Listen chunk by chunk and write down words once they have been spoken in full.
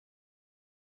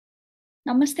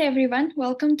Namaste everyone.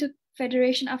 Welcome to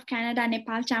Federation of Canada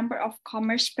Nepal Chamber of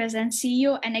Commerce presents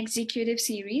CEO and Executive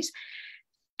Series.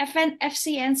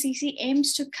 FNFCNCC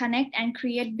aims to connect and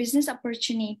create business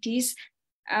opportunities.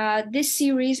 This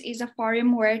series is a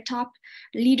forum where top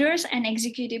leaders and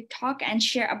executive talk and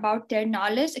share about their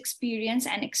knowledge, experience,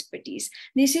 and expertise.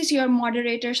 This is your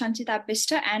moderator Sanchita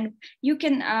Bista,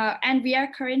 and we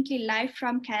are currently live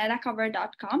from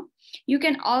CanadaCover.com. You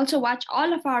can also watch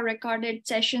all of our recorded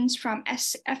sessions from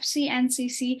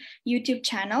FCNCC YouTube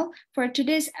channel. For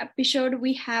today's episode,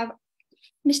 we have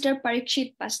Mr.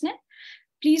 Parikchhit Basnet.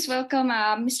 Please welcome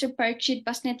Mr. Parikchhit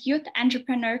Basnet, Youth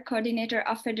Entrepreneur Coordinator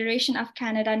of Federation of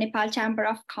Canada Nepal Chamber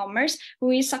of Commerce, who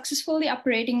is successfully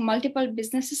operating multiple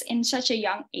businesses in such a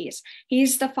young age. He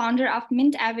is the founder of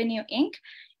Mint Avenue Inc.,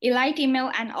 Elite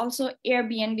Email, and also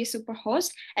Airbnb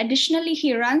Superhost. Additionally,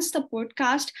 he runs the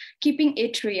podcast Keeping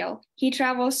It Real. He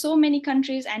travels so many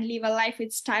countries and live a life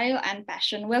with style and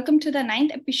passion. Welcome to the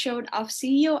 9th episode of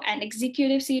CEO and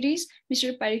Executive Series,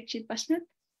 Mr. Parikchhit Basnet.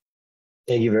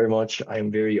 Thank you very much. I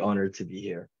am very honored to be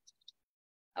here.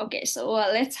 Okay, so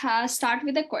let's start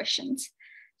with the questions.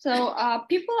 So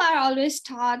people are always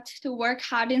taught to work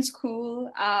hard in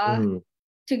school,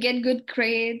 to get good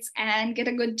grades and get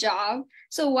a good job.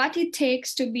 So what it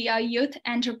takes to be a youth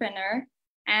entrepreneur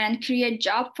and create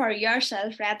job for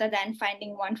yourself rather than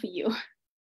finding one for you?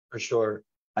 For sure.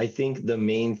 I think the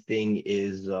main thing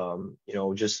is,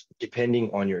 just depending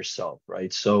on yourself,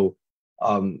 right? So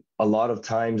a lot of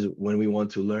times when we want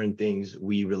to learn things,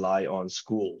 we rely on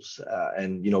schools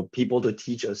and people to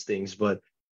teach us things. But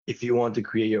if you want to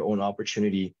create your own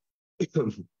opportunity,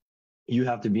 you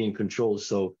have to be in control.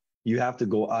 So you have to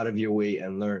go out of your way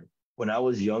and learn. When I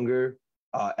was younger,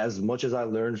 as much as I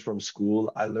learned from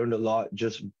school, I learned a lot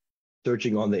just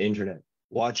searching on the internet,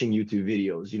 watching YouTube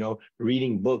videos,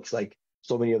 reading books, like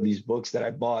so many of these books that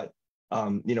I bought.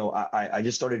 I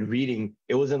just started reading.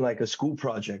 It wasn't like a school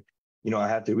project. I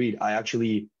had to read. I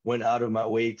actually went out of my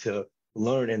way to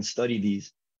learn and study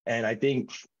these. And I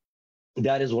think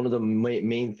that is one of the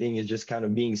main thing is just kind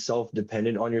of being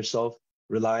self-dependent on yourself,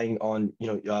 relying on,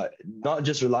 not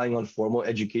just relying on formal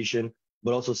education,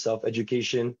 but also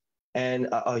self-education. And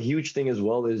a huge thing as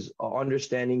well is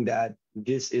understanding that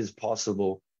this is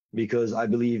possible, because I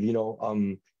believe,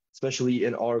 especially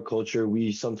in our culture,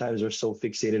 we sometimes are so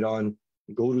fixated on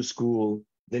go to school,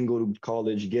 then go to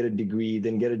college, get a degree,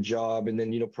 then get a job, and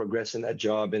then, progress in that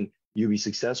job and you'll be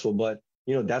successful. But,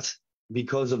 that's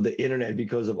because of the internet,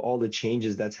 because of all the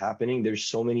changes that's happening. There's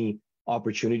so many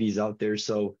opportunities out there.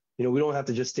 So, we don't have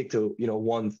to just stick to,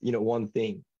 one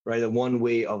thing, right? One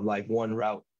way of life, one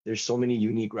route. There's so many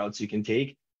unique routes you can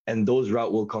take, and those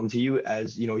route will come to you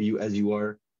as, as you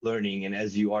are learning and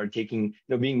as you are taking,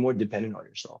 being more dependent on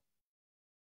yourself.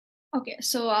 Okay,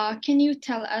 so can you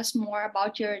tell us more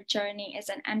about your journey as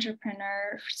an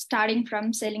entrepreneur, starting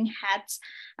from selling hats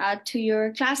to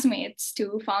your classmates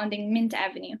to founding Mint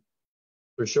Avenue?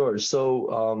 For sure.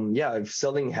 So,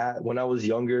 selling hat when I was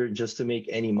younger, just to make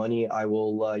any money, I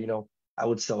will, I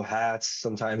would sell hats.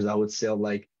 Sometimes I would sell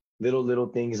like little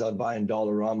things I'd buy in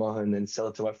Dollarama and then sell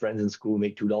it to my friends in school,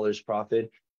 make $2 profit.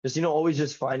 Just, always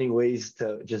just finding ways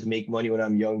to just make money when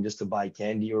I'm young, just to buy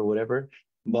candy or whatever.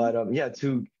 But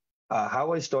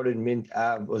how I started Mint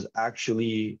Ave was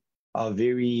actually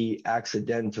very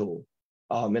accidental.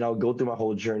 And I'll go through my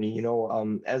whole journey.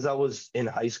 As I was in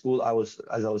high school, as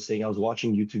I was saying, I was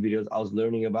watching YouTube videos. I was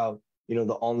learning about, the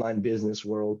online business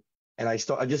world. And I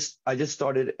just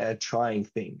started at trying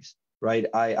things, right?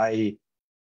 I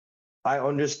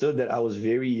understood that I was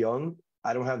very young.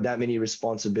 I don't have that many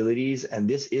responsibilities. And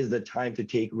this is the time to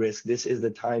take risks. This is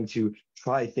the time to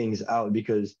try things out,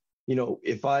 because,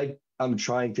 if I'm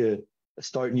trying to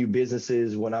start new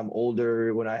businesses when I'm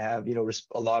older, when I have,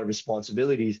 a lot of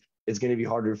responsibilities, it's going to be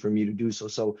harder for me to do so.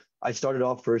 So I started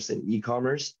off first in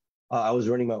e-commerce. I was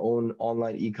running my own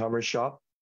online e-commerce shop.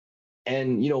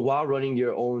 And, while running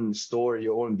your own store,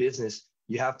 your own business,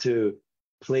 you have to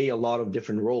play a lot of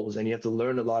different roles and you have to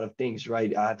learn a lot of things,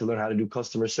 right? I had to learn how to do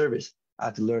customer service. I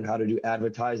had to learn how to do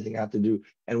advertising.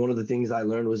 And one of the things I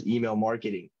learned was email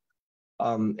marketing.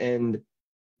 And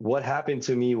what happened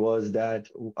to me was that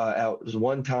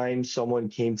one time someone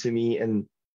came to me and,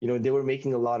 they were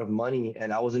making a lot of money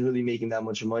and I wasn't really making that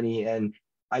much money. And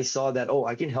I saw that,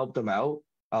 I can help them out,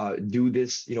 do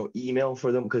this, email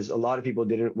for them, because a lot of people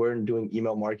weren't doing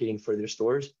email marketing for their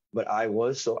stores, but I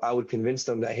was. So I would convince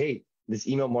them that, hey, this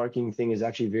email marketing thing is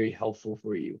actually very helpful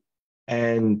for you.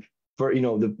 And for,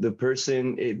 the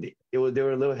person, they were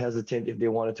a little hesitant if they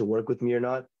wanted to work with me or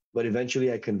not, but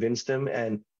eventually I convinced them.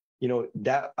 And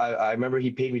that I remember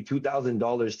he paid me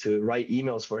 $2,000 to write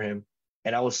emails for him.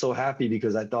 And I was so happy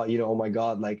because I thought, oh my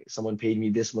God, like someone paid me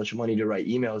this much money to write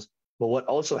emails. But what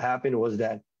also happened was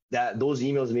that those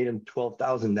emails made him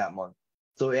 12,000 that month.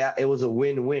 So yeah, it was a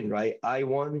win-win, right? I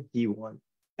won, he won.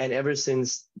 And ever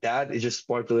since that, it just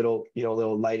sparked a little,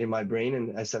 little light in my brain.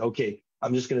 And I said, okay,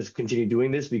 I'm just going to continue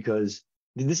doing this because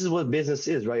this is what business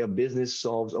is, right? A business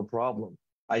solves a problem.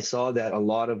 I saw that a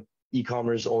lot of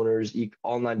e-commerce owners,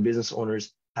 online business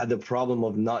owners had the problem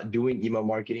of not doing email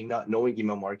marketing, not knowing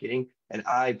email marketing, and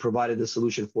I provided the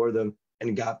solution for them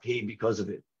and got paid because of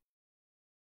it.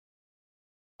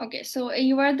 Okay, so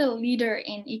you are the leader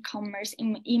in e-commerce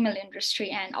email industry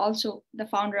and also the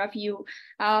founder of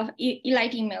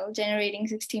Elite Email, generating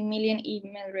 16 million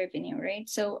email revenue, right?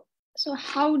 So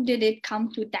how did it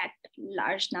come to that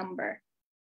large number?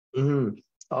 Mm-hmm.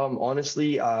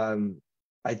 Honestly,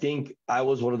 I think I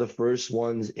was one of the first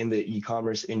ones in the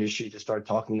e-commerce industry to start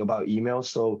talking about email.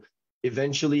 So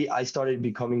eventually I started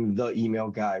becoming the email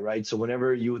guy, right? So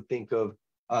whenever you would think of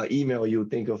email, you would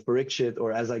think of Parikchhit,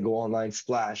 or as I go online,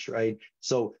 Splash, right?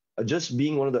 So just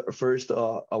being one of the first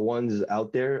ones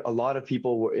out there, a lot of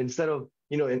people were, instead of,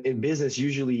 in business,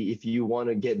 usually if you want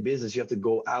to get business, you have to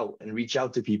go out and reach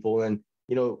out to people and,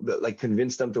 like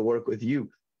convince them to work with you.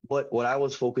 But what I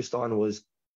was focused on was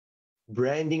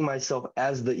branding myself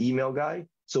as the email guy.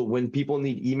 So when people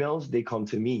need emails, they come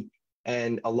to me.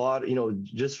 And a lot,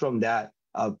 just from that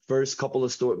first couple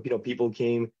of people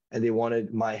came and they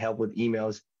wanted my help with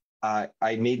emails. I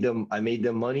made them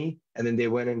money, and then they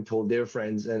went and told their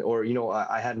friends, and or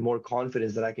I had more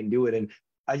confidence that I can do it. And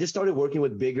I just started working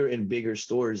with bigger and bigger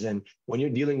stores. And when you're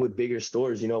dealing with bigger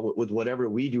stores, with whatever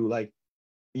we do, like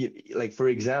for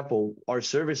example, our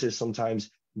services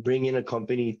sometimes bring in a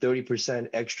company 30%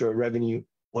 extra revenue,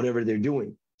 whatever they're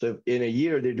doing. So if in a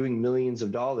year they're doing millions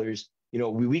of dollars,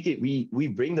 we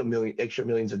bring them extra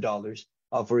millions of dollars.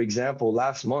 For example,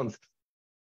 last month,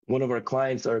 one of our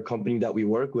clients, our company that we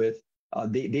work with,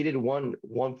 they did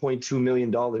 $1.2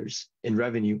 million in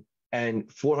revenue,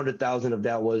 and 400,000 of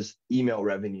that was email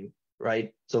revenue,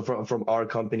 right? So from our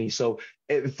company. So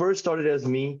it first started as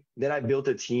me, then I built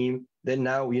a team. Then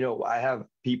now, I have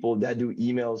people that do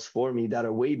emails for me that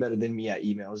are way better than me at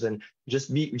emails. And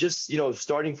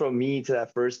starting from me to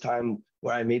that first time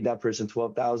where I made that person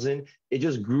 12,000, it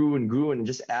just grew and grew and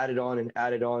just added on and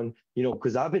added on,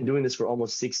 because I've been doing this for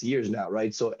almost 6 years now,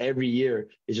 right? So every year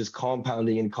is just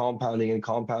compounding and compounding and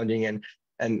compounding, and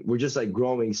we're just like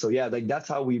growing. So yeah, like that's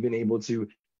how we've been able to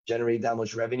generate that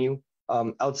much revenue.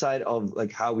 Outside of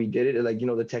like how we did it, like,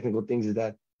 the technical things is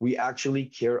that we actually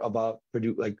care about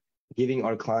giving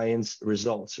our clients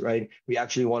results, right? We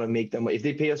actually want to make them, if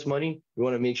they pay us money, we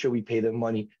want to make sure we pay them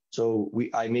money. So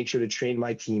I make sure to train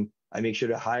my team. I make sure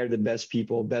to hire the best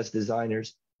people, best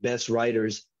designers, best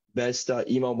writers, best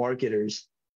email marketers,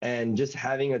 and just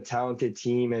having a talented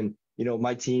team. And,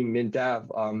 my team, Mintav,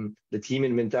 the team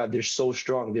in Mintav, they're so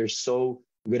strong. They're so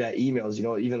good at emails.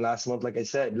 Even last month, like I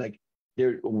said, like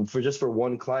for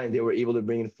one client, they were able to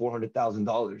bring in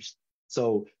 $400,000.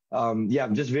 So yeah,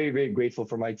 I'm just very, very grateful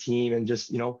for my team, and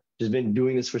just been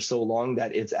doing this for so long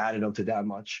that it's added up to that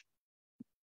much.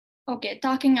 Okay,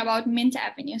 talking about Mint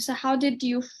Avenue. So how did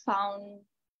you found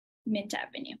Mint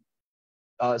Avenue?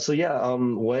 So yeah,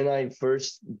 when I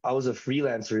was a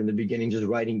freelancer in the beginning, just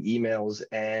writing emails,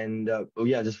 and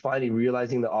yeah, just finally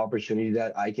realizing the opportunity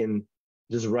that I can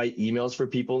just write emails for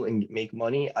people and make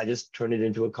money. I just turned it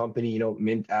into a company,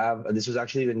 Mint Ave. This was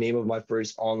actually the name of my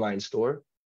first online store.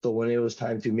 So when it was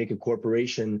time to make a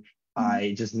corporation,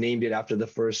 I just named it after the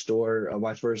first store,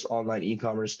 my first online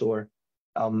e-commerce store.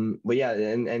 But yeah,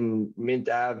 and Mint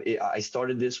Ave, I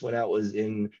started this when I was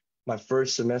in my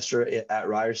first semester at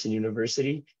Ryerson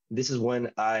University. This is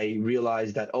when I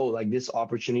realized that, oh, like this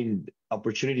opportunity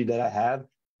that I have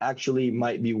actually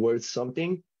might be worth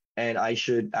something, and I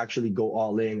should actually go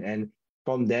all in. And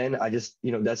from then, I just,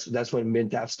 that's when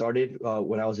Mintap started,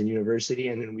 when I was in university,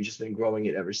 and then we just been growing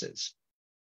it ever since.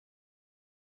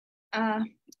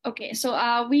 Okay,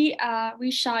 so we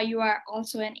saw you are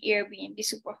also an Airbnb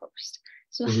superhost.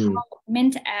 So Mm-hmm. how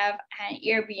Mint App and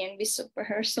Airbnb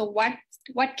superhost? So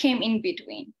what came in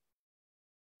between?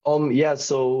 Yeah,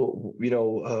 so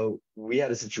we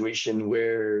had a situation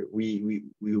where we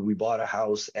bought a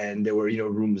house, and there were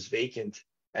rooms vacant,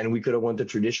 and we could have went the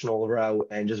traditional route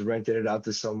and just rented it out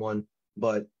to someone.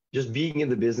 But just being in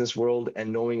the business world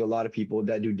and knowing a lot of people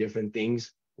that do different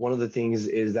things, one of the things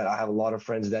is that I have a lot of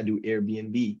friends that do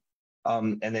Airbnb.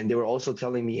 And then they were also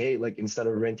telling me, hey, like instead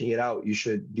of renting it out, you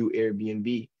should do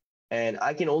Airbnb. And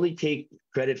I can only take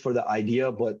credit for the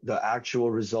idea, but the actual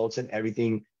results and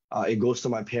everything, it goes to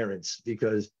my parents,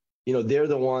 because they're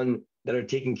the one that are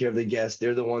taking care of the guests.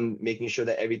 They're the one making sure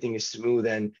that everything is smooth.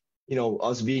 And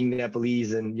us being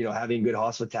Nepalese and having good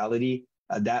hospitality,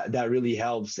 that really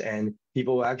helps. And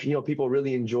people actually, people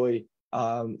really enjoy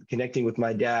connecting with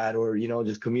my dad, or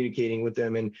just communicating with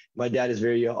them. And my dad is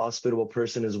very hospitable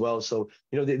person as well, so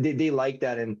they like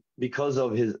that. And because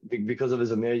of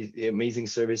his amazing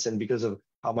service, and because of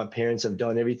how my parents have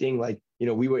done everything, like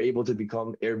we were able to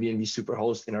become Airbnb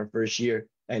Superhost in our first year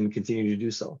and continue to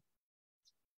do so.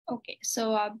 Okay,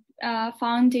 so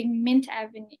founding Mint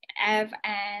Avenue Ave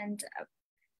and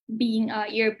being a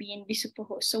Airbnb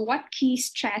Superhost. So what key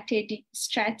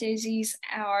strategies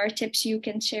or tips you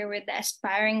can share with the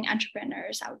aspiring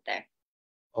entrepreneurs out there?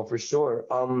 Oh, for sure.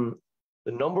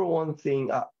 The number one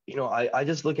thing, I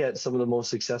just look at some of the most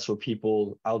successful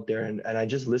people out there, and I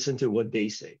just listen to what they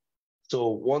say. So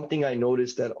one thing I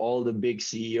noticed, that all the big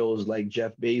CEOs like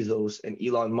Jeff Bezos and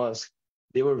Elon Musk,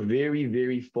 they were very,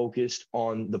 very focused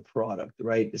on the product,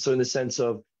 right? So in the sense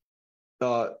of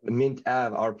Mint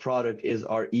Ave, our product is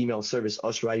our email service,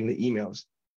 us writing the emails.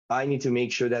 I need to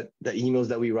make sure that the emails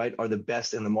that we write are the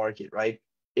best in the market, right?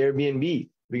 Airbnb,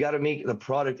 we got to make the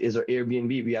product is our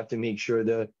Airbnb. We have to make sure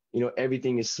that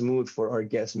everything is smooth for our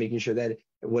guests, making sure that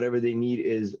whatever they need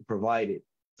is provided.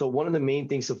 So one of the main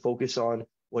things to focus on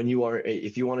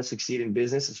if you want to succeed in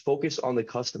business, is focus on the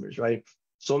customers, right?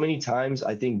 So many times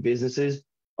I think businesses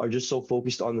are just so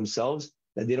focused on themselves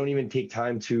that they don't even take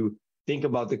time to think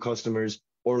about the customers,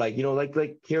 or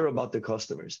care about the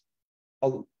customers.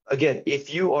 Again,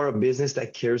 if you are a business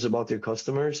that cares about their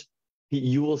customers,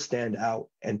 you will stand out,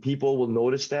 and people will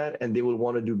notice that, and they will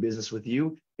want to do business with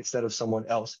you instead of someone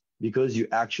else, because you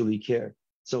actually care.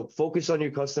 So focus on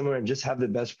your customer and just have the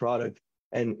best product.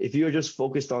 And if you're just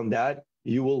focused on that,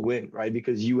 you will win, right?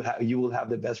 Because you will have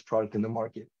the best product in the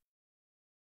market.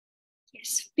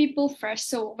 Yes, people first.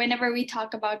 So whenever we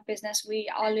talk about business,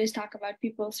 we always talk about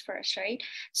people's first, right?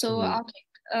 So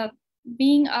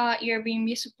being a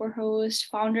Airbnb Superhost,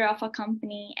 founder of a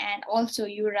company, and also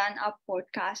you run a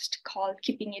podcast called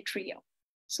Keeping It Real.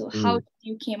 So how did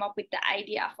you came up with the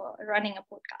idea for running a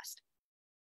podcast?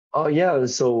 Oh yeah,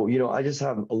 so I just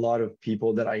have a lot of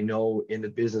people that I know in the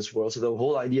business world. So the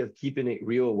whole idea of keeping it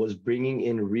real was bringing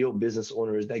in real business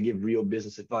owners that give real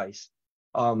business advice.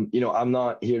 I'm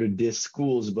not here to diss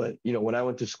schools, but when I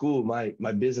went to school,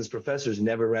 my business professors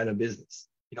never ran a business.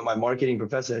 My marketing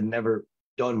professor had never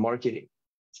done marketing,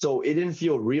 so it didn't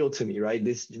feel real to me, right?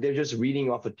 They're just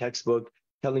reading off a textbook,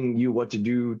 telling you what to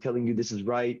do, telling you this is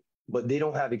right, but they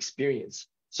don't have experience.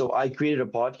 So I created a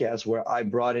podcast where I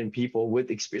brought in people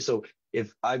with experience. So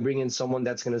if I bring in someone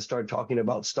that's going to start talking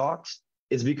about stocks,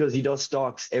 it's because he does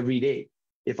stocks every day.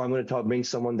 If I'm going to bring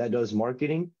someone that does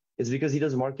marketing, it's because he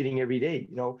does marketing every day.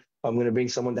 I'm going to bring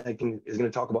someone that is going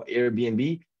to talk about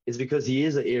Airbnb, it's because he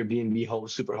is an Airbnb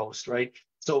host, super host, right?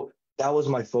 So that was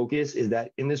my focus, is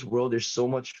that in this world, there's so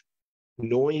much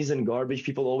noise and garbage.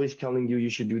 People always telling you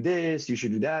should do this, you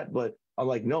should do that. But I'm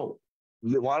like, no,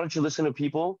 why don't you listen to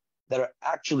people that are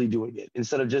actually doing it,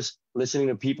 instead of just listening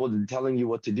to people telling you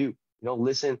what to do?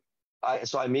 Listen.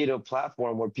 So I made a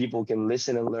platform where people can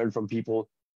listen and learn from people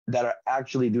that are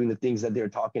actually doing the things that they're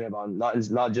talking about.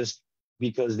 Not just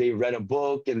because they read a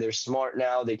book and they're smart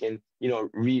now, they can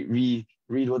read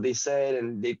what they said,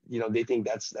 and they think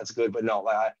that's good. But no,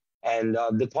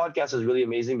 the podcast is really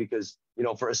amazing because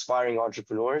for aspiring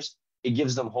entrepreneurs, it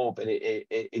gives them hope, and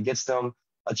it gets them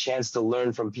a chance to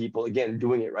learn from people, again,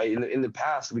 doing it right. In the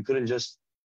past, we couldn't just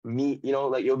meet,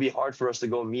 it'll be hard for us to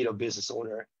go meet a business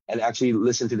owner and actually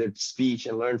listen to their speech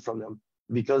and learn from them.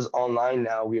 Because online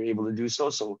now we're able to do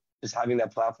so. So just having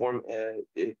that platform,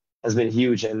 it has been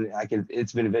huge, and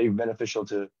it's been very beneficial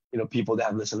to people that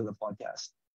have listened to the podcast.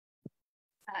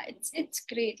 It's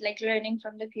great, like learning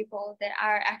from the people that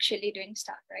are actually doing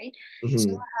stuff, right? Mm-hmm.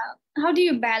 So how do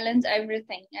you balance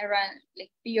everything around,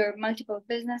 like, your multiple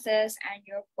businesses and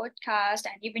your podcast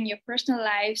and even your personal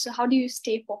life? So how do you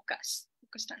stay focused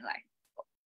on life?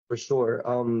 For sure.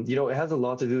 It has a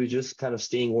lot to do with just kind of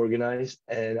staying organized.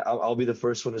 And I'll be the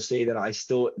first one to say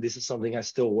that this is something I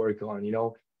still work on,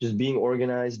 just being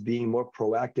organized, being more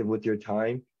proactive with your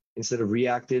time instead of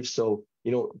reactive. So,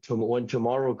 when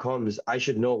tomorrow comes, I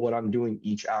should know what I'm doing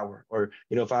each hour. Or,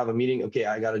 if I have a meeting, okay,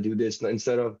 I got to do this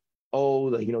instead of, oh,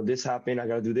 this happened, I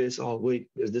got to do this. Oh, wait,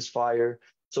 there's this fire.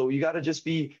 So you got to just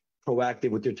be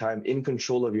proactive with your time, in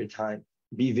control of your time,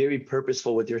 be very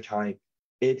purposeful with your time.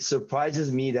 It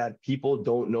surprises me that people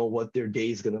don't know what their day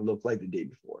is going to look like the day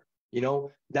before.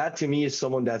 That to me is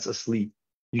someone that's asleep.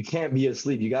 You can't be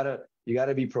asleep. You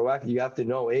gotta be proactive. You have to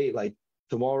know, hey, like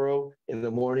tomorrow in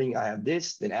the morning I have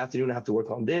this, then afternoon I have to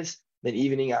work on this, then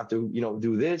evening I have to,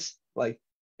 do this. Like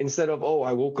instead of, oh,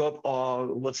 I woke up,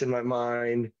 oh, what's in my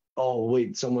mind? Oh,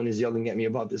 wait, someone is yelling at me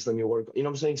about this. Let me work. You know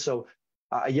what I'm saying? So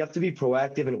you have to be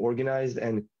proactive and organized,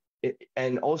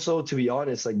 and also, to be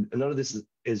honest, like none of this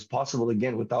is possible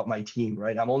again without my team,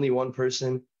 right? I'm only one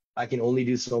person. I can only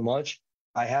do so much.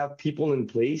 I have people in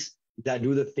place that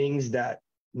do the things that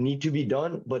need to be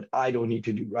done, but I don't need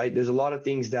to do, right? There's a lot of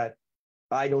things that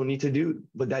I don't need to do,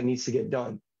 but that needs to get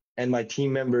done. And my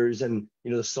team members and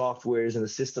the softwares and the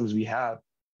systems we have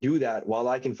do that while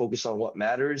I can focus on what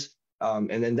matters.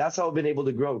 And then that's how I've been able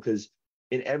to grow because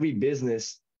in every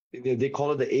business, they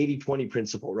call it the 80-20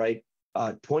 principle, right?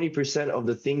 20% of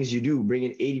the things you do bring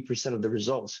in 80% of the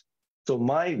results. So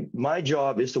my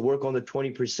job is to work on the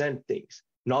 20% things,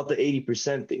 not the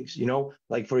 80% things.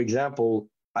 Like for example,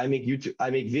 I make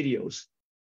videos.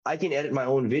 I can edit my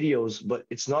own videos, but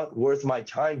it's not worth my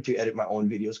time to edit my own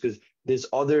videos because there's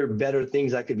other better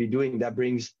things I could be doing that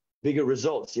brings bigger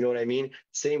results. You know what I mean?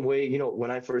 Same way, when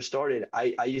I first started,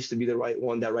 I used to be the right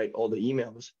one that write all the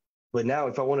emails. But now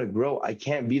if I want to grow, I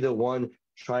can't be the one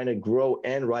trying to grow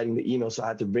and writing the email. So I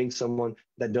had to bring someone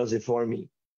that does it for me.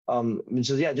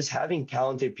 So yeah, just having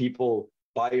talented people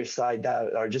by your side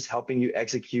that are just helping you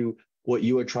execute what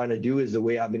you are trying to do is the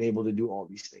way I've been able to do all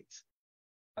these things.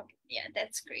 Okay, yeah,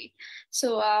 that's great.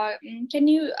 So, can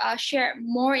you share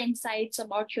more insights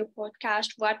about your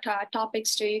podcast? What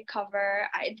topics do you cover?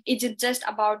 Is it just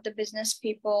about the business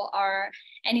people or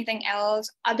anything else,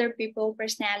 other people,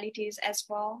 personalities as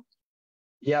well?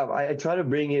 Yeah, I try to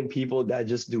bring in people that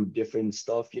just do different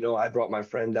stuff. I brought my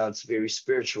friend that's very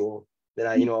spiritual. Then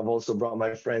I've also brought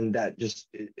my friend that just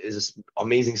is an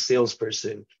amazing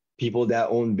salesperson. People that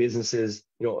own businesses,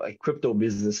 like crypto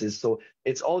businesses. So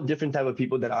it's all different type of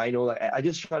people that I know. Like I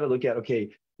just try to look at, okay,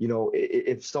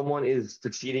 if someone is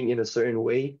succeeding in a certain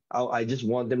way, I just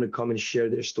want them to come and share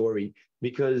their story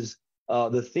because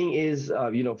the thing is,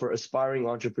 for aspiring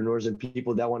entrepreneurs and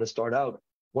people that want to start out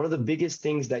one of the biggest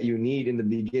things that you need in the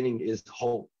beginning is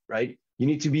hope, right? You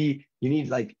need to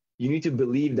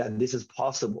believe that this is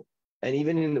possible. And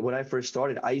even when I first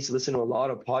started, I used to listen to a lot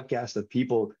of podcasts of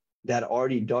people that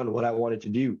already done what I wanted to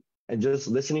do. And just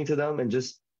listening to them and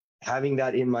just having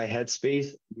that in my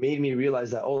headspace made me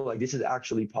realize that, oh, like this is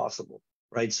actually possible.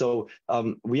 Right. So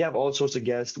we have all sorts of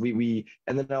guests. And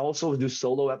then I also do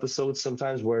solo episodes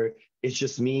sometimes where it's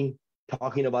just me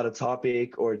talking about a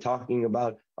topic or talking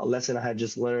about a lesson I had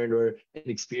just learned or an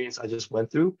experience I just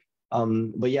went through.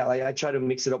 But yeah, I try to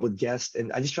mix it up with guests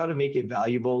and I just try to make it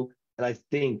valuable. And I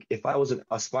think if I was an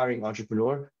aspiring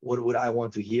entrepreneur, what would I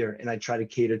want to hear? And I try to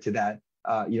cater to that,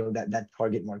 that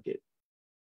target market.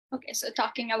 Okay, so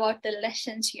talking about the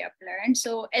lessons you have learned.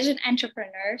 So, as an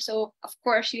entrepreneur, so of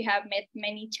course you have met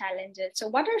many challenges. So,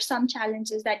 what are some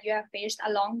challenges that you have faced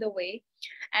along the way,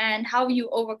 and how you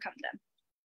overcome them?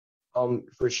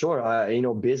 For sure.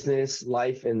 Business,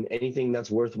 life, and anything that's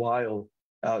worthwhile,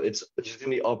 it's just gonna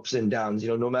be ups and downs.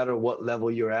 No matter what level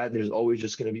you're at, there's always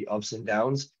just gonna be ups and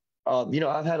downs.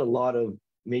 I've had a lot of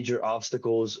major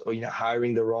obstacles, or,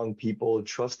 hiring the wrong people,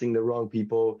 trusting the wrong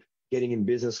people, getting in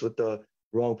business with the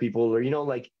wrong people, or,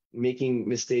 like making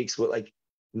mistakes with like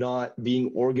not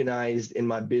being organized in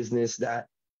my business that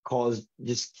caused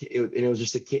it was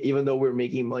just even though we're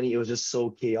making money, it was just so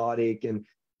chaotic and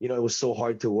it was so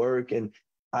hard to work. And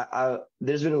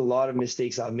there's been a lot of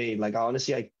mistakes I've made. Like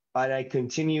honestly, I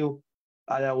continue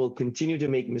and I will continue to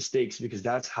make mistakes because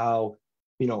that's how,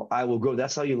 I will grow.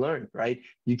 That's how you learn, right?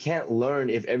 You can't learn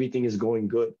if everything is going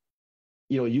good.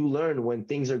 You learn when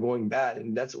things are going bad.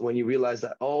 And that's when you realize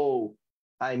that, oh,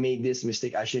 I made this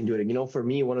mistake. I shouldn't do it. For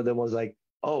me, one of them was like,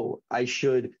 oh, I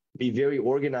should be very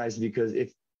organized because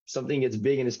if something gets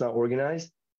big and it's not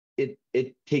organized,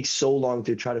 it takes so long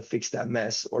to try to fix that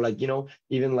mess or like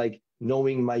even like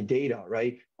knowing my data,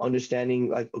 right? Understanding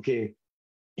like, okay,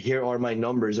 here are my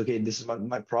numbers, okay, this is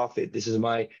my profit, this is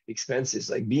my expenses,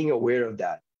 like being aware of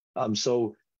that.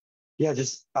 So yeah,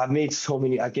 just I've made so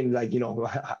many. I can like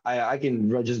I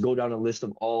can just go down a list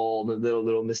of all the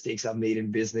little mistakes I've made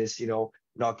in business,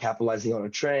 not capitalizing on a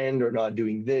trend or not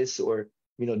doing this or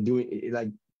doing like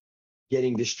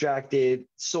getting distracted,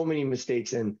 so many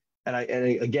mistakes.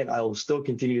 Again, I'll still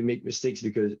continue to make mistakes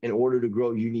because in order to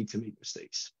grow, you need to make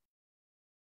mistakes.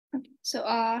 Okay. So,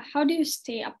 how do you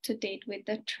stay up to date with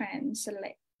the trends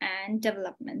and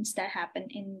developments that happen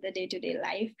in the day-to-day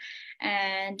life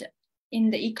and in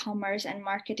the e-commerce and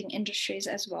marketing industries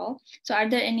as well? So, are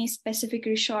there any specific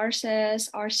resources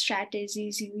or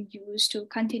strategies you use to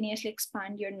continuously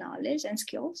expand your knowledge and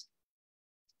skills?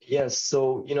 Yes.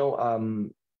 So,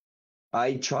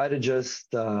 I try to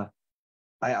just I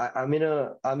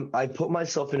put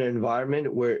myself in an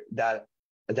environment where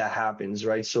that happens,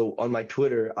 right? So on my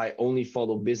Twitter, I only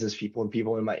follow business people and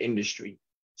people in my industry.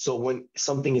 So when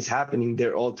something is happening,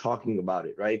 they're all talking about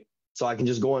it, right? So I can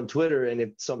just go on Twitter, and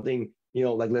if something,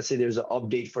 like let's say there's an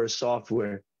update for a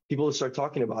software, people will start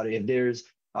talking about it. If there's,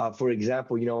 for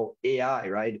example, AI,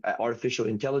 right? Artificial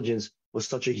intelligence was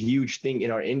such a huge thing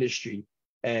in our industry,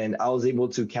 and I was able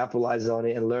to capitalize on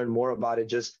it and learn more about it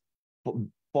just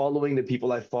following the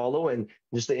people I follow and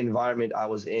just the environment I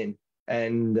was in.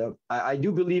 And I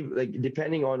do believe, like,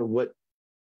 depending on what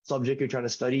subject you're trying to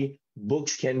study,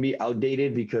 books can be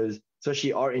outdated because,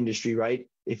 especially our industry, right?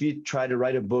 If you try to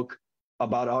write a book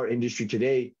about our industry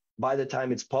today, by the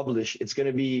time it's published, it's going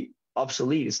to be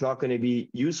obsolete. It's not going to be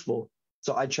useful.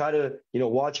 So I try to,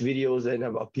 watch videos and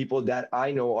of people that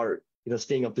I know are,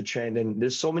 staying up the trend. And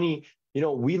there's so many,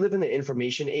 we live in the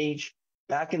information age.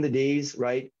 Back in the days,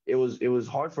 right? It was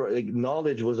hard for, like,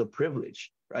 knowledge was a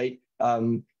privilege, right?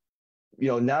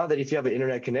 Now that if you have an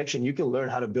internet connection, you can learn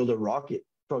how to build a rocket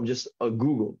from just a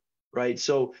Google, right?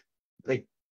 So, like,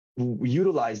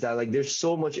 utilize that. Like, there's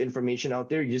so much information out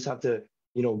there. You just have to,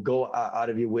 go out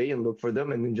of your way and look for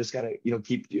them, and then just kind of,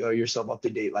 keep yourself up to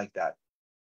date like that.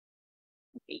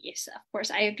 Yes, of course,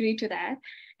 I agree to that.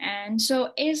 And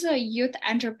so, as a youth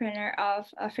entrepreneur of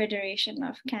a Federation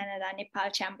of Canada Nepal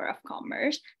Chamber of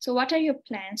Commerce, so what are your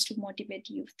plans to motivate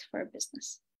youth for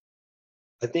business?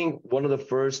 I think one of the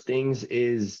first things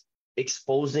is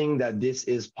exposing that this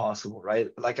is possible, right?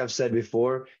 Like I've said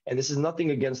before, and this is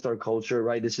nothing against our culture,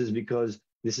 right? This is because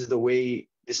this is the way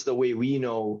we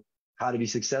know how to be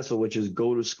successful, which is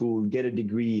go to school, get a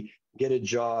degree, get a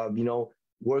job,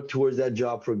 work towards that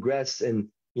job, progress, and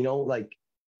like,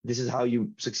 this is how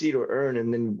you succeed or earn,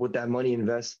 and then with that money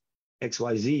invest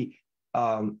XYZ.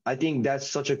 I think that's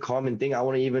such a common thing. I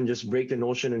want to even just break the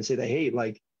notion and say that, hey,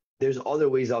 like, there's other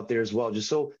ways out there as well. Just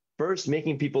so first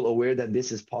making people aware that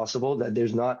this is possible, that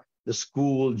there's not the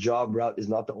school job route is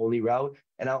not the only route.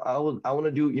 And I want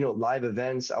to do, live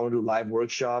events. I want to do live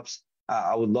workshops.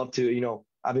 I would love to,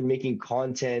 I've been making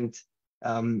content,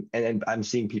 and I'm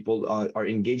seeing people are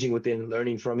engaging with it and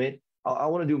learning from it. I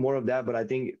want to do more of that, but I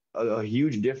think a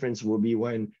huge difference will be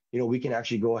when, we can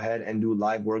actually go ahead and do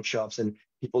live workshops and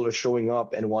people are showing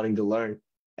up and wanting to learn.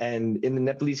 And in the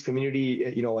Nepalese community,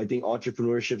 I think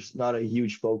entrepreneurship's not a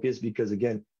huge focus because,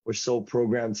 again, we're so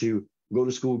programmed to go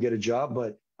to school, get a job.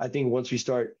 But I think once we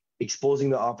start exposing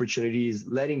the opportunities,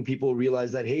 letting people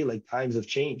realize that, hey, like, times have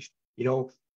changed.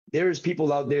 There's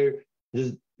people out there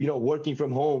just, working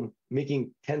from home,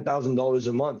 making $10,000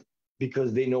 a month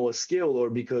because they know a skill or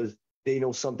because they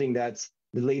know something that's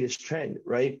the latest trend,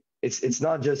 right? It's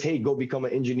not just, hey, go become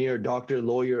an engineer, doctor,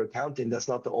 lawyer, accountant. That's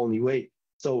not the only way.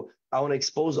 So I want to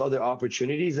expose other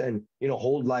opportunities and,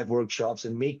 hold live workshops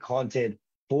and make content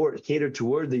for cater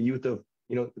toward the youth of,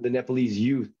 the Nepalese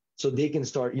youth, so they can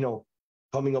start,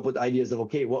 coming up with ideas of,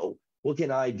 okay, well, what can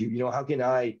I do? How can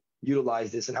I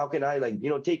utilize this? And how can I, like,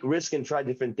 take risk and try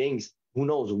different things? Who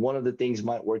knows? One of the things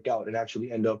might work out and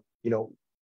actually end up,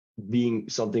 being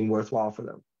something worthwhile for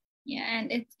them. Yeah,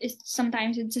 and it's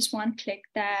sometimes it's just one click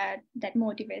that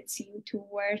motivates you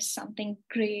towards something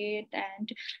great. And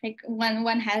like, when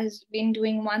one has been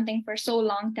doing one thing for so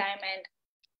long time and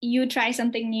you try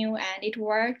something new and it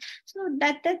worked, so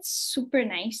that's super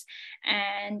nice.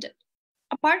 And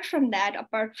apart from that,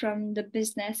 apart from the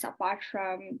business, apart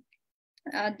from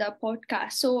the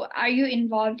podcast, so are you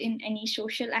involved in any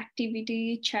social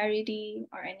activity, charity,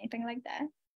 or anything like that?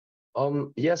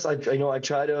 Yes, I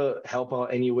try to help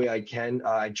out any way I can.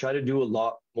 I try to do a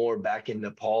lot more back in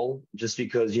Nepal, just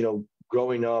because,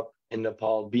 growing up in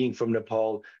Nepal, being from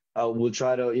Nepal, we'll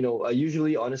try to,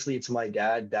 usually, honestly, it's my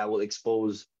dad that will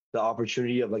expose the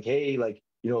opportunity of, like, hey, like,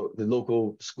 the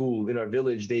local school in our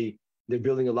village, they're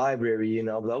building a library, and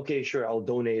I'll be like, okay, sure, I'll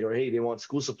donate, or hey, they want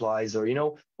school supplies, or,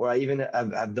 or I even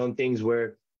have done things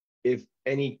where if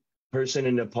any person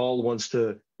in Nepal wants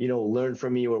to, learn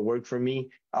from me or work for me,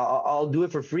 I'll do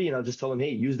it for free, and I'll just tell them, hey,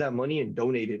 use that money and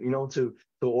donate it, to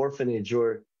orphanage,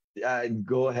 or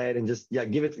go ahead and just, yeah,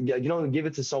 give it, yeah, give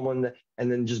it to someone,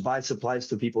 and then just buy supplies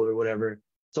to people or whatever.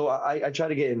 So I try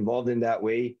to get involved in that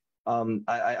way.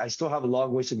 I still have a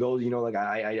long ways to go. Like,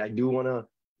 I do want to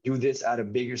do this at a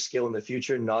bigger scale in the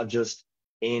future, not just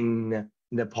in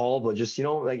Nepal, but just,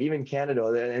 like, even Canada,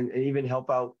 and even help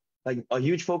out. Like, a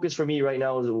huge focus for me right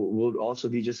now will also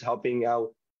be just helping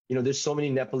out. There's so many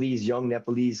young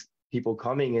Nepalese people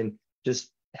coming, and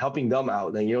just helping them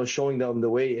out, and, showing them the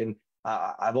way. And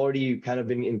I've already kind of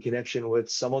been in connection with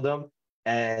some of them,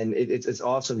 and it's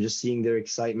awesome just seeing their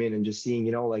excitement and just seeing,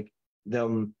 like,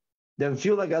 them then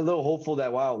feel like a little hopeful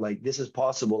that wow, like this is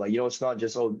possible. Like, it's not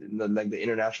just like the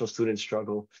international students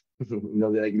struggle.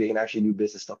 They can actually do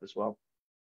business stuff as well.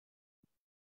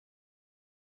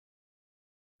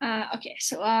 Okay,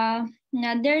 so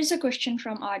now there's a question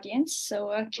from audience.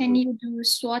 So can you do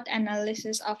SWOT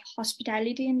analysis of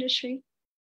hospitality industry?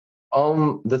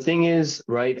 The thing is,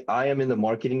 right, I am in the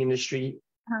marketing industry.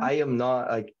 Uh-huh. I am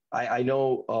not like I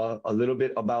know a little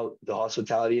bit about the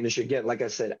hospitality industry. Again, like I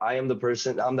said, I'm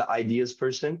the ideas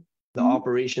person. The Mhm.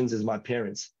 operations is my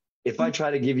parents. If I try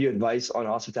to give you advice on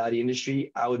hospitality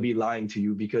industry, I would be lying to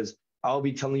you because I'll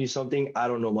be telling you something I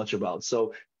don't know much about.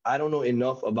 So I don't know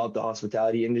enough about the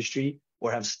hospitality industry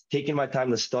or have taken my time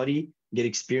to study, get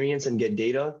experience, and get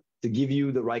data to give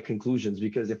you the right conclusions.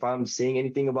 Because if I'm saying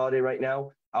anything about it right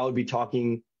now, I would be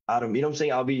talking out of, what I'm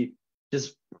saying? I'll be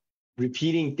just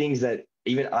repeating things that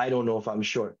even I don't know if I'm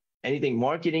sure. Anything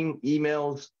marketing,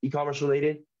 emails, e-commerce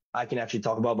related, I can actually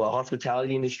talk about, but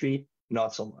hospitality industry,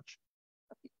 not so much.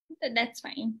 That's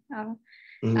fine.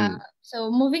 Mhm.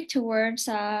 So moving towards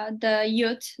the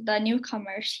youth, the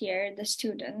newcomers here, the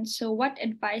students. So what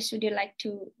advice would you like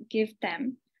to give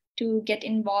them to get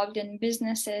involved in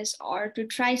businesses or to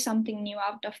try something new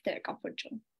out of their comfort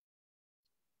zone?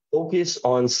 Focus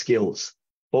on skills,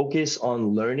 focus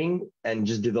on learning and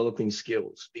just developing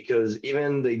skills. Because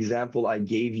even the example I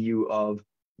gave you of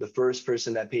the first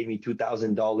person that paid me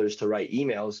 $2,000 to write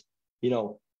emails, you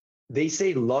know, they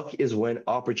say luck is when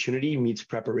opportunity meets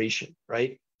preparation,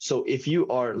 right? So if you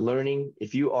are learning,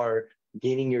 if you are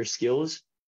gaining your skills,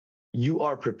 you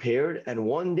are prepared. And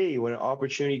one day when an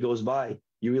opportunity goes by,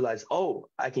 you realize, oh,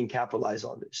 I can capitalize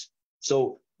on this.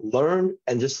 So learn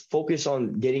and just focus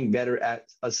on getting better at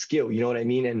a skill. You know what I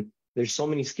mean? And there's so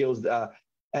many skills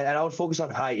and I would focus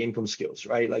on high income skills,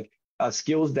 right? Like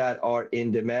skills that are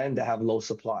in demand that have low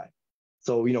supply.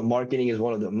 So, marketing is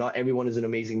one of them. Not everyone is an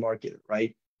amazing marketer,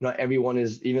 right? Not everyone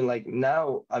is even like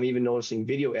now I'm even noticing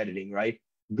video editing, right?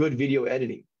 Good video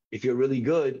editing. If you're really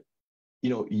good,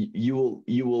 you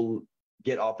will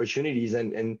get opportunities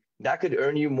and that could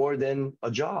earn you more than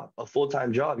a job, a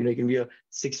full-time job. It can be a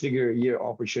six-figure a year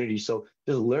opportunity. So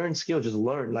just learn skill, just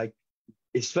learn. Like,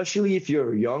 especially if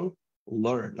you're young,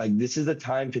 learn. Like, this is the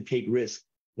time to take risks.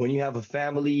 When you have a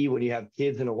family, when you have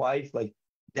kids and a wife, like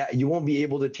that, you won't be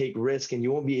able to take risk and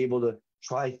you won't be able to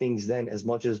try things then as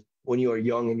much as when you are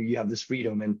young and you have this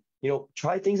freedom and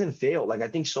try things and fail. Like, I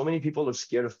think so many people are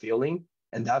scared of failing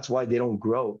and that's why they don't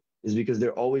grow, is because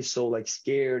they're always so like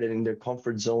scared and in their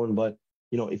comfort zone. But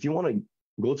if you want to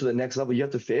go to the next level, you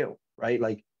have to fail, right?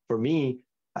 Like for me,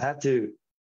 I had to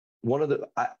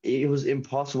it was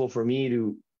impossible for me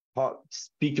to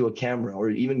speak to a camera or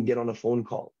even get on a phone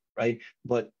call, right?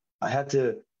 But I had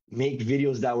to make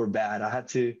videos that were bad. I had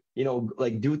to,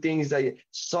 like do things that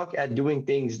suck at doing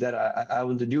things that I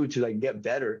want to do to like get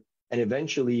better. And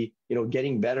eventually,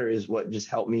 getting better is what just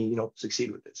helped me,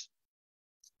 succeed with this.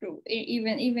 True.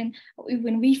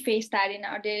 Even we face that in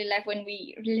our daily life when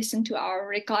we listen to our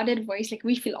recorded voice, like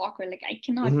we feel awkward, like I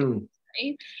cannot do Hmm. this,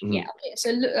 right? Hmm. Yeah. Okay. So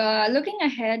looking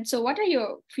ahead, so what are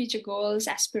your future goals,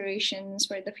 aspirations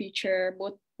for the future,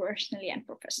 both personally and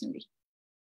professionally?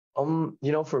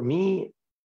 For me,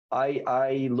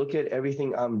 I look at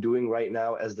everything I'm doing right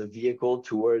now as the vehicle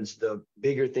towards the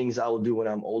bigger things I will do when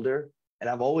I'm older. And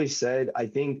I've always said I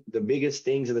think the biggest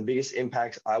things and the biggest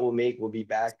impacts I will make will be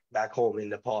back home in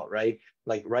Nepal, right?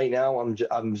 Like right now, I'm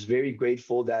just very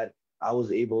grateful that I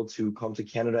was able to come to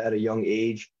Canada at a young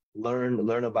age,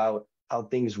 learn about how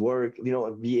things work,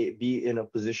 be in a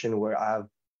position where I've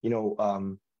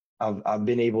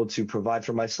been able to provide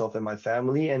for myself and my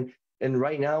family. And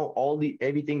right now,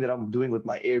 everything that I'm doing with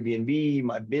my Airbnb,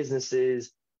 my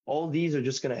businesses, all these are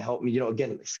just going to help me,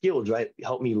 again, skills, right?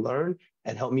 Help me learn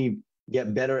and help me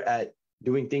get better at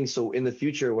doing things. So in the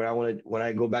future, when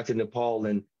I go back to Nepal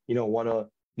and, want to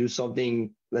do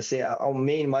something, let's say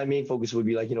my main focus would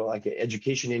be like, like an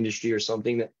education industry or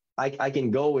something that I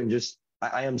can go and just,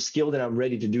 I am skilled and I'm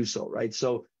ready to do so, right?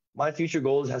 So my future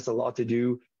goals has a lot to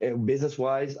do business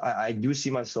wise. I do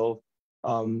see myself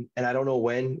and I don't know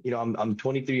when, I'm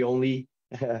 23 only,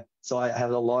 so I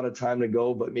have a lot of time to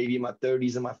go, but maybe in my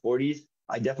 30s and my 40s,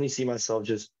 I definitely see myself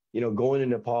just, going to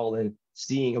Nepal and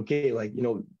seeing, okay, like,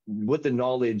 with the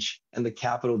knowledge and the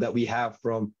capital that we have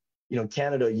from,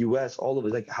 Canada, US, all of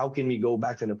it, like, how can we go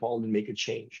back to Nepal and make a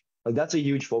change? Like, that's a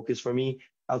huge focus for me.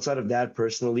 Outside of that,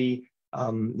 personally,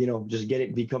 just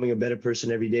becoming a better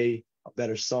person every day, a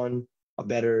better son, a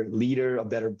better leader, a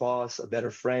better boss, a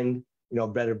better friend, a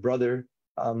better brother.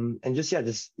 And just, yeah,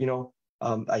 just,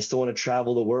 I still want to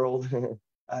travel the world,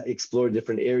 explore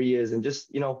different areas and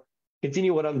just,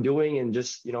 continue what I'm doing and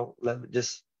just,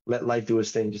 let life do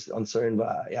its thing. Just uncertain,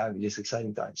 but yeah, just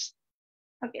exciting times.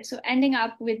 Okay, so ending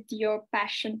up with your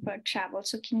passion for travel.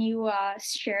 So can you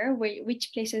share which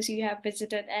places you have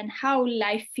visited and how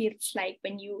life feels like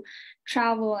when you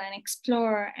travel and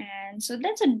explore? And so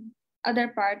that's a other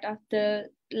part of the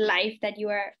life that you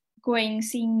are going,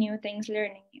 seeing new things,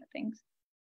 learning new things.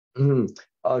 Mhm.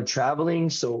 Traveling.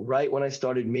 So right when I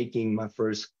started making my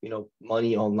first,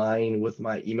 money online with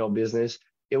my email business,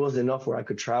 it was enough where I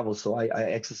could travel. So I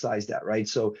exercised that, right?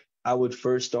 So I would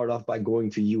first start off by going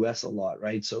to US a lot,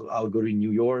 right? So I would go to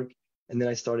New York, and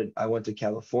then I went to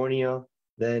California.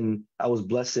 Then I was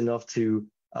blessed enough to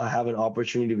have an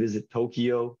opportunity to visit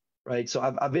Tokyo, right? So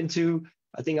I've been to,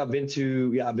 I think I've been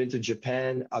to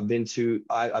Japan. I go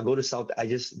to I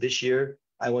just, this year,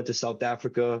 I went to South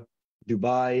Africa.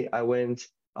 Dubai. I went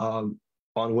on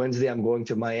Wednesday. I'm going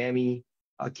to Miami.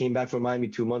 I came back from Miami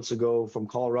 2 months ago, from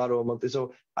Colorado a month.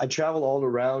 So I travel all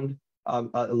around. A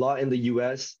lot in the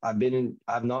U.S. I've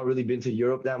not really been to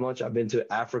Europe that much. I've been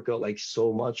to Africa like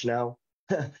so much now,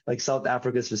 like South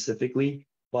Africa specifically,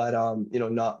 but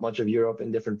not much of Europe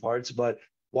in different parts. But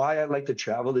why I like to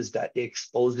travel is that it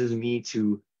exposes me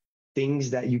to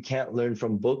things that you can't learn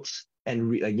from books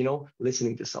and like,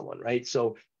 listening to someone, right?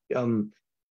 So um,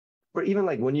 or even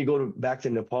like when you go back to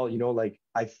Nepal, like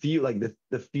I feel like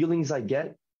the feelings I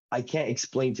get, I can't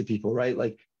explain to people, right?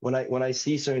 Like when I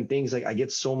see certain things, like I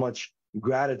get so much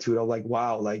gratitude. I'm like,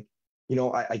 wow, like,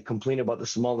 I complain about the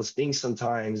smallest things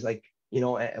sometimes, like,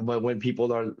 but when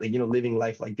people are like, living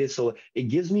life like this. So it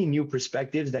gives me new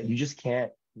perspectives that you just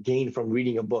can't gain from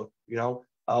reading a book,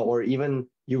 or even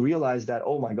you realize that,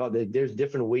 oh my God, there's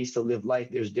different ways to live life.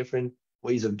 There's different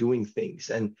ways of doing things.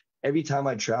 And every time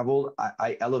I travel,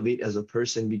 I elevate as a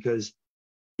person because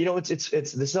it's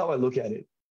this is how I look at it.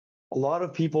 A lot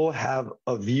of people have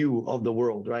a view of the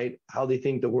world, right? How they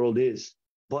think the world is,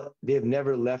 but they've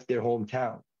never left their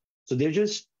hometown. So they're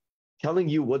just telling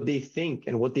you what they think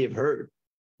and what they've heard.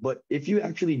 But if you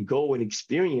actually go and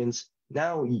experience,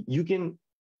 now you can,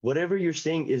 whatever you're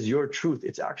saying is your truth.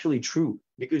 It's actually true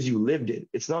because you lived it.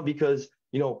 It's not because,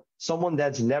 someone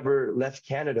that's never left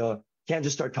Canada can't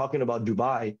just start talking about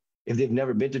Dubai if they've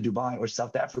never been to Dubai, or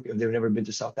South Africa if they've never been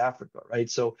to South Africa, right?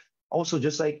 So also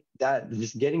just like that,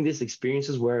 just getting these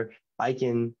experiences where I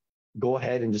can go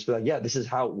ahead and just be like, yeah, this is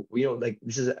how, like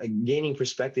this is gaining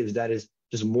perspectives that is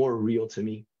just more real to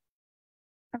me.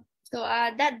 So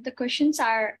that the questions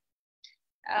are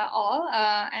all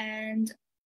and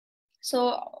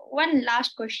so one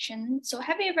last question. So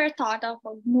have you ever thought of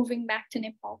moving back to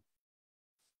Nepal?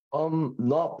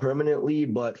 Not permanently,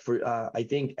 but for I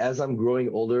think as I'm growing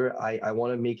older, I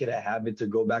want to make it a habit to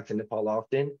go back to Nepal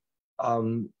often.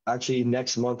 Actually,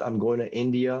 next month I'm going to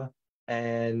India,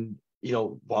 and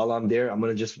while I'm there, I'm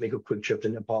gonna just make a quick trip to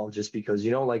Nepal, just because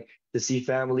like to see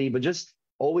family, but just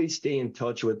always stay in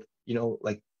touch with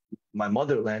like my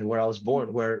motherland, where I was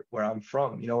born, where I'm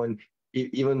from, and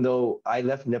even though I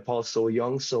left Nepal so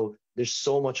young, so there's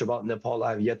so much about Nepal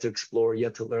I've yet to explore,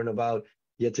 yet to learn about,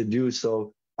 yet to do.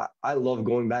 So I love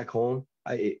going back home.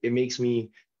 It makes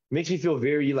me feel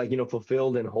very like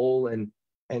fulfilled and whole, and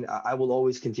I will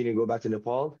always continue to go back to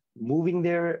Nepal. Moving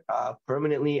there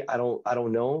permanently, I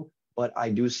don't know, but I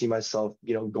do see myself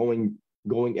going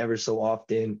ever so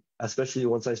often, especially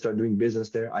once I start doing business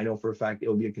there. I know for a fact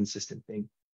it'll be a consistent thing.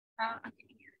 Okay.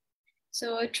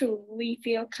 So true, we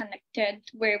feel connected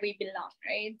where we belong,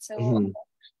 right? So Mhm.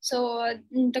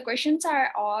 the questions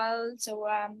are all. So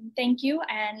thank you.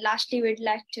 And lastly, we'd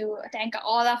like to thank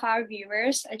all of our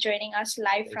viewers joining us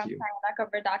live Thank from you.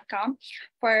 ChinaCover.com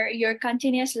for your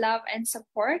continuous love and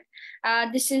support.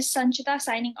 This is Sanchita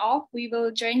signing off. We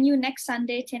will join you next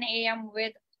Sunday, 10 a.m.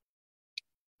 with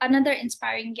another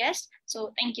inspiring guest.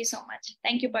 So thank you so much.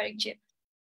 Thank you, Parikchhit.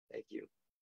 Thank you.